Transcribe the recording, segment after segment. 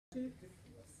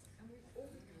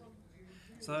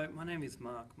So my name is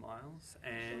Mark Miles,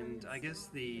 and I guess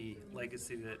the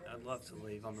legacy that I'd love to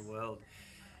leave on the world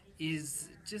is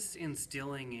just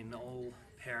instilling in all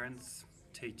parents,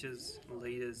 teachers,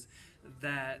 leaders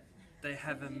that they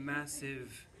have a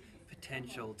massive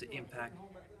potential to impact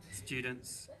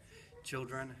students,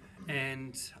 children.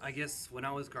 And I guess when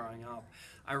I was growing up,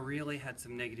 I really had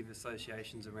some negative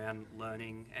associations around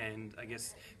learning and I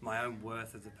guess my own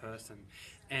worth as a person.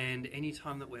 And any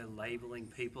time that we're labeling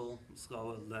people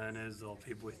slower learners or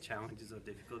people with challenges or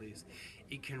difficulties,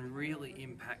 it can really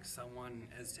impact someone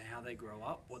as to how they grow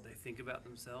up, what they think about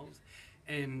themselves.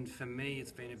 And for me,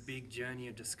 it's been a big journey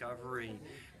of discovery,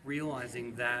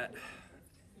 realizing that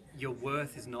your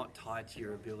worth is not tied to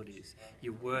your abilities.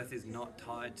 Your worth is not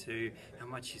tied to how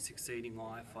much you succeed in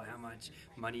life or how much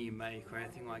money you make or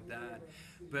anything like that.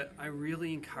 But I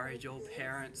really encourage all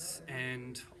parents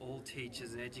and all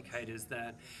teachers and educators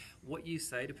that what you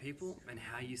say to people and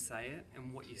how you say it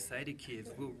and what you say to kids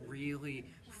will really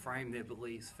frame their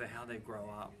beliefs for how they grow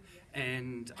up.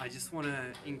 And I just want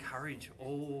to encourage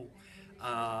all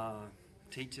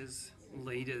teachers,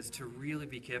 leaders to really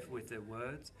be careful with their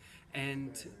words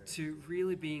and to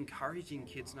really be encouraging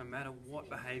kids no matter what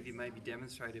behaviour may be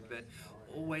demonstrated, but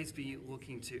always be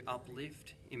looking to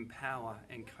uplift, empower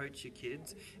and coach your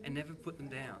kids and never put them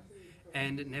down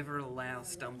and never allow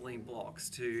stumbling blocks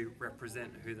to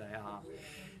represent who they are.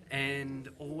 And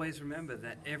always remember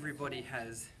that everybody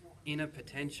has inner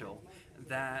potential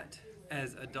that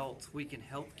as adults we can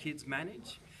help kids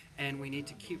manage, and we need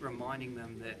to keep reminding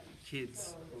them that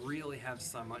kids really have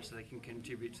so much that they can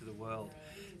contribute to the world.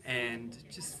 And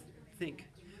just think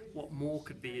what more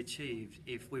could be achieved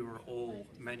if we were all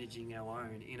managing our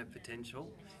own inner potential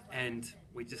and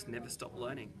we just never stop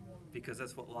learning, because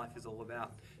that's what life is all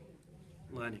about,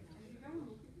 learning.